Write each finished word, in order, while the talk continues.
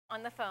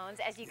on the phones,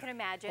 as you can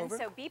imagine.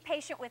 So be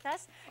patient with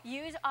us.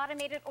 Use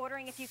automated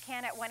ordering if you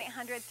can at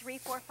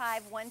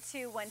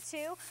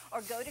 1-800-345-1212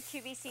 or go to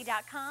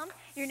QVC.com.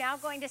 You're now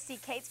going to see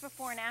Kate's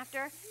before and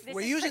after.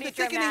 We're using the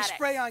thickening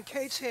spray on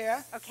Kate's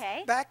hair.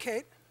 Okay. Back,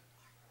 Kate.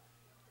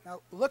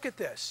 Now, look at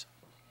this.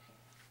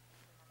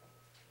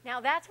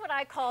 Now, that's what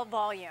I call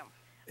volume.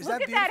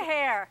 Look at that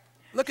hair.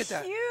 Look at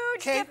that. Huge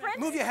Kate, difference.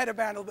 move your head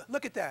around a little bit.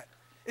 Look at that.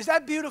 Is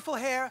that beautiful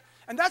hair?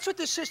 And that's what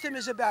this system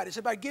is about. It's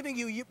about giving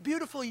you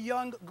beautiful,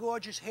 young,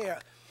 gorgeous hair.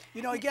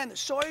 You know, again, the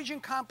soy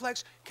aging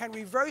complex can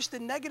reverse the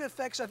negative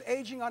effects of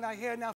aging on our hair. Now,